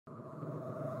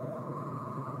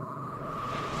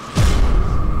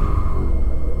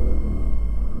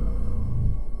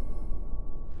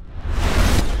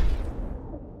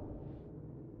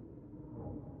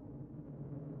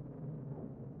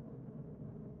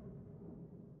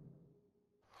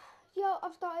Yo,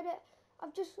 I've started it.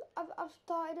 I've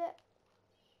started it.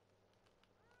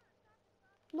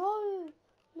 No,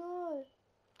 no.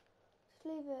 Just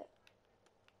leave it.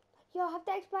 Yo, I have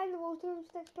to explain the rules to him.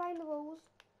 Just explain the rules.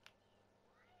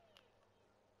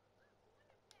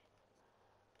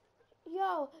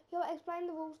 Yo, explain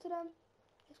the rules to them.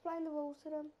 Explain the rules to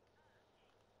them.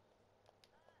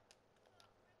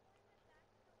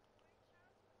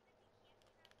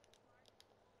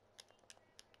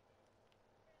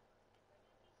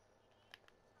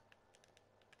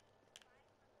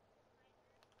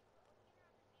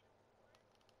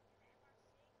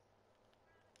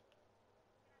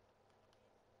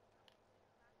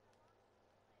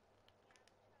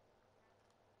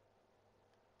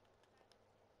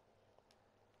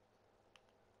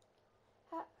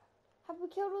 Have we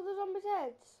killed all the zombies'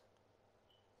 heads?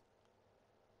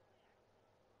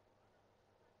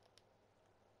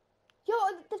 Yo,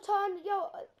 the turn. Yo,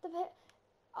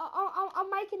 I'm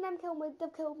making them kill me.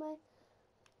 They've killed me.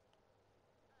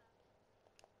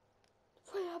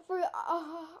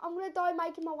 I'm gonna die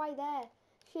making my way there.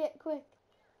 Shit, quick.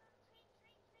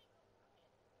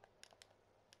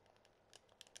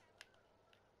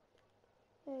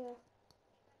 Yeah.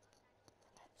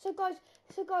 So guys,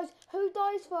 who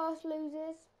dies first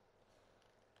loses.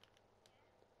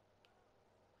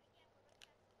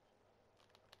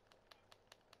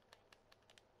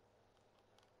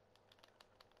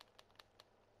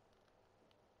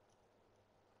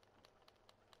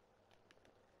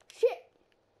 Shit.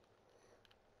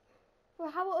 Well,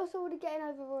 how are us already getting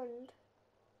overrun?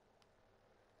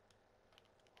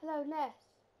 Hello, Ness.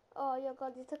 Oh, yeah,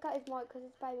 God, he took out his mic because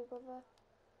it's baby brother.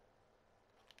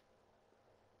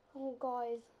 Oh,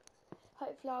 guys.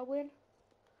 Hopefully I win.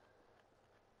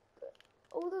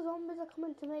 All the zombies are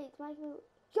coming to me. It's making me...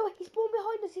 Yo, he spawned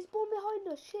behind us. He spawned behind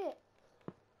us. Shit.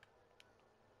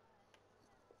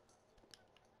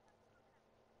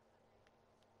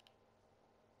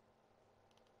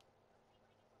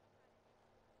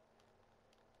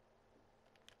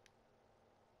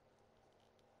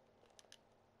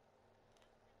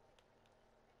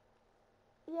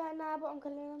 Yeah, nah, but I'm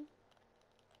killing him.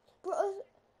 But us...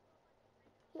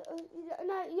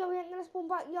 No, yo, we ain't gonna spawn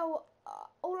back. Yo,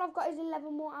 all I've got is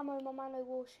 11 more ammo in my mano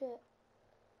war. Shit.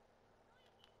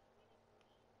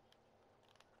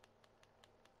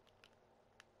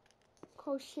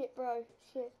 Oh, shit, bro.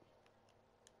 Shit.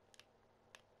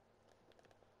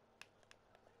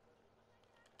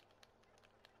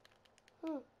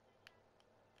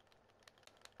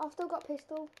 I've still got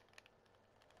pistol.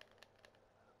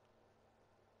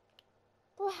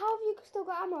 Bro, how have you still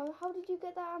got ammo? How did you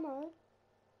get that ammo?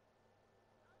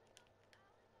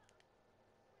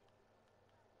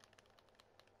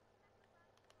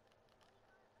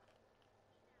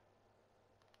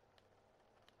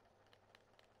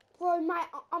 Bro, mate,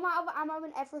 I'm out of ammo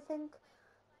and everything.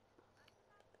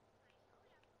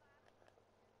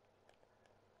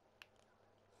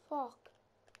 Fuck.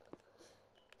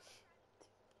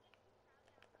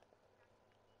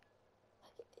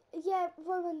 Yeah,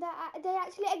 Roman, they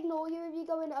actually ignore you if you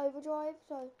go in overdrive,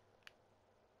 so...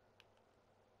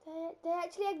 They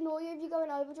actually ignore you if you go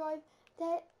in overdrive.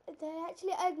 They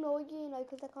actually ignore you, you know,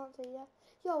 because they can't see you.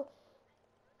 Yo.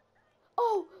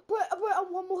 Oh, bro,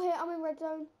 I'm one more hit. I'm in red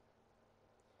zone.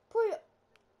 Bro.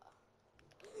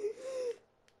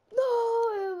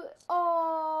 No.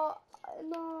 Oh,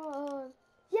 no.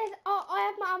 Yes,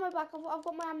 I have my ammo back. I've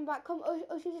got my ammo back. Come,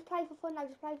 or should just play for fun now.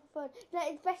 Just play for fun. No,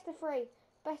 it's best of 3.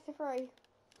 Best of 3.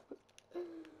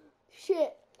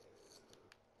 Shit.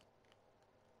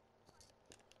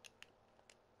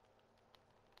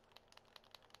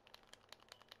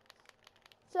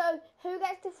 So, who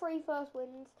gets the 3 first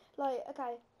wins? Like,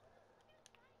 okay.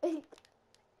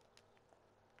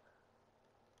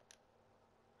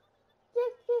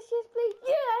 Yes, please.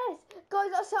 Yes!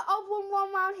 Guys, so I've won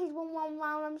 1 round, he's won 1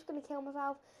 round. I'm just going to kill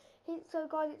myself. So,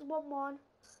 guys, it's 1-1.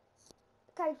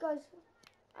 Okay, guys.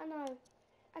 I know.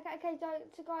 Okay,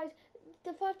 so, guys,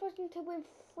 the first person to win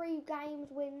 3 games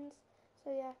wins.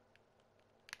 So, yeah.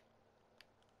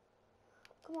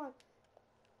 Come on.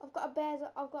 I've got a bear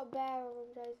on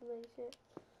chasing me, shit.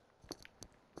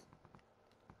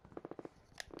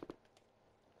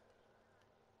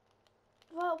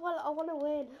 Well, I want to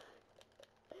win.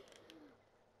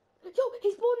 Yo,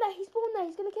 he spawned there, he's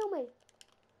going to kill me.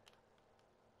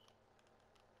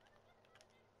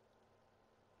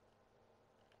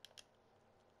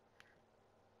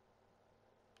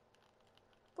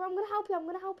 Bro, I'm going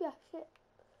to help you, shit.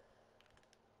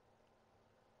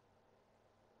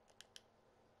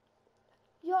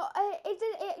 Yo,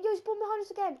 he spawned behind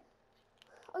us again.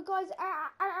 Oh, guys,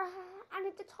 and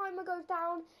if the timer goes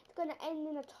down, it's going to end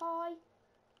in a tie.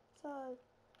 So.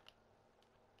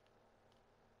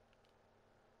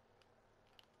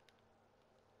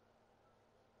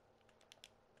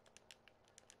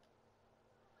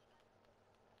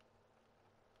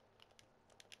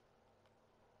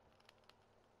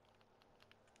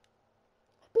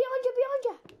 Behind you, behind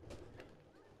you.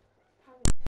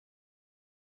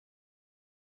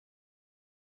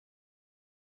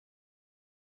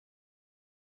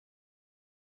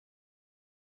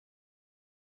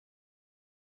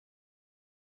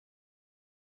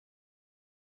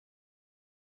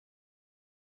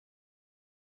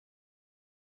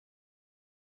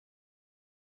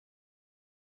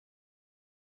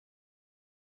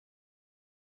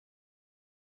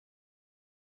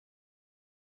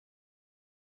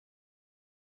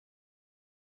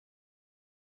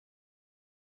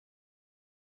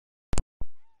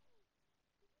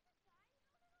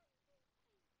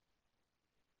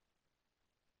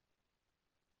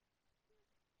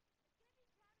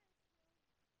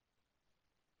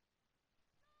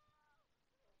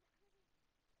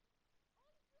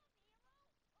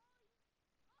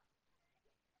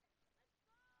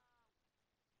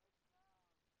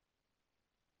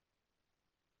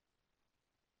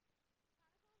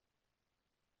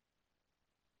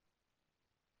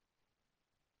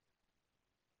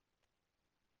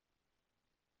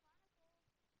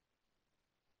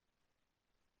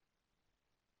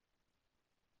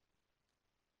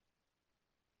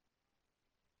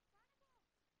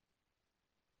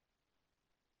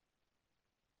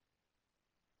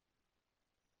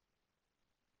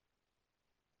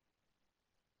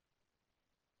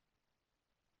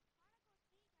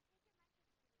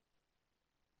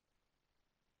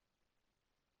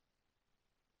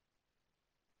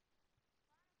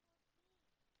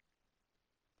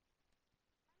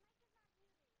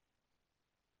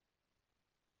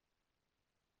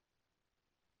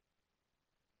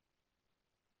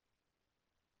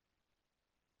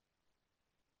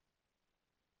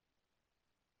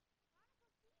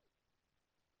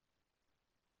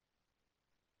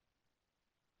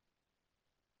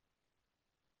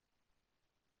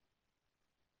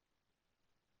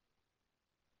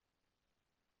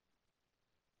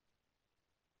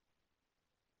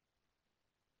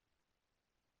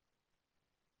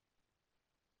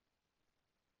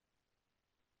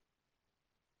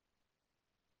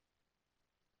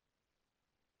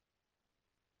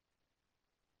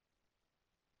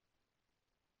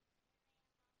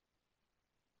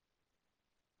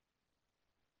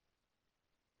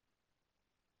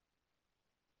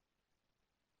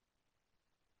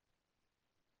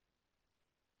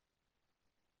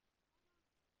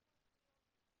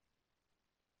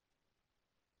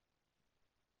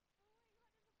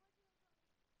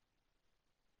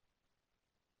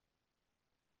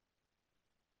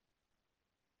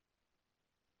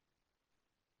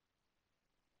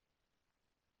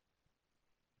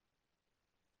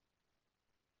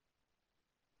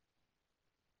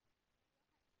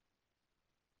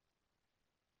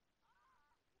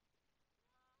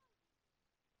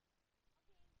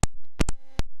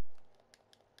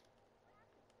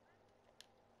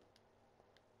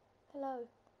 Hello.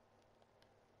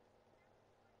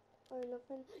 Oh,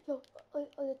 nothing. Yo,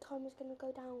 the timer's going to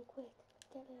go down quick.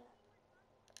 Get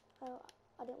there. Oh,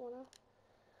 I didn't want to.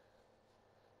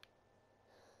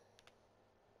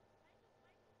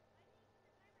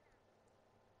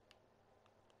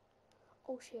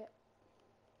 Oh, shit.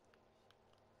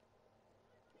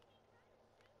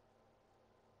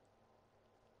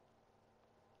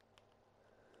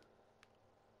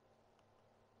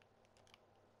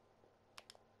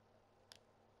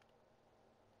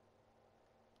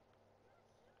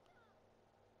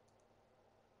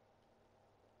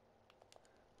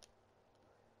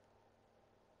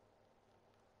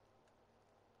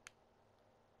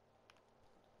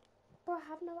 Bro, I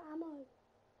have no ammo.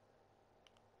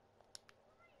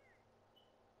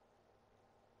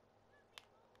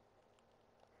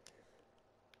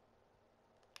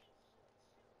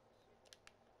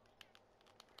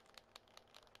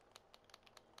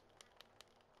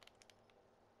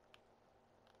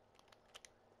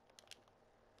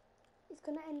 It's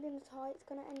going to end in a tie. It's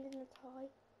going to end in a tie.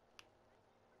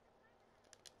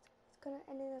 It's going to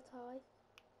end in a tie.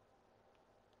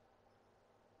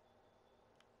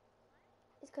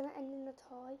 It's going to end in a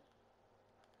tie.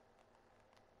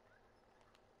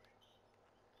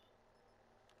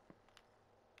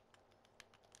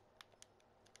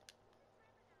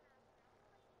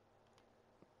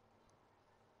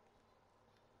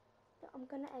 I'm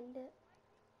going to end it.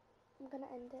 I'm going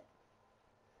to end it.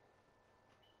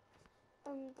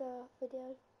 the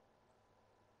video.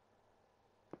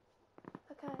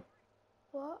 Okay.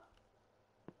 What?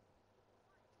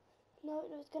 No,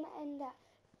 it's gonna end at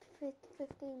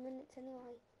 15 minutes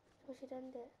anyway. So we should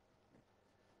end it.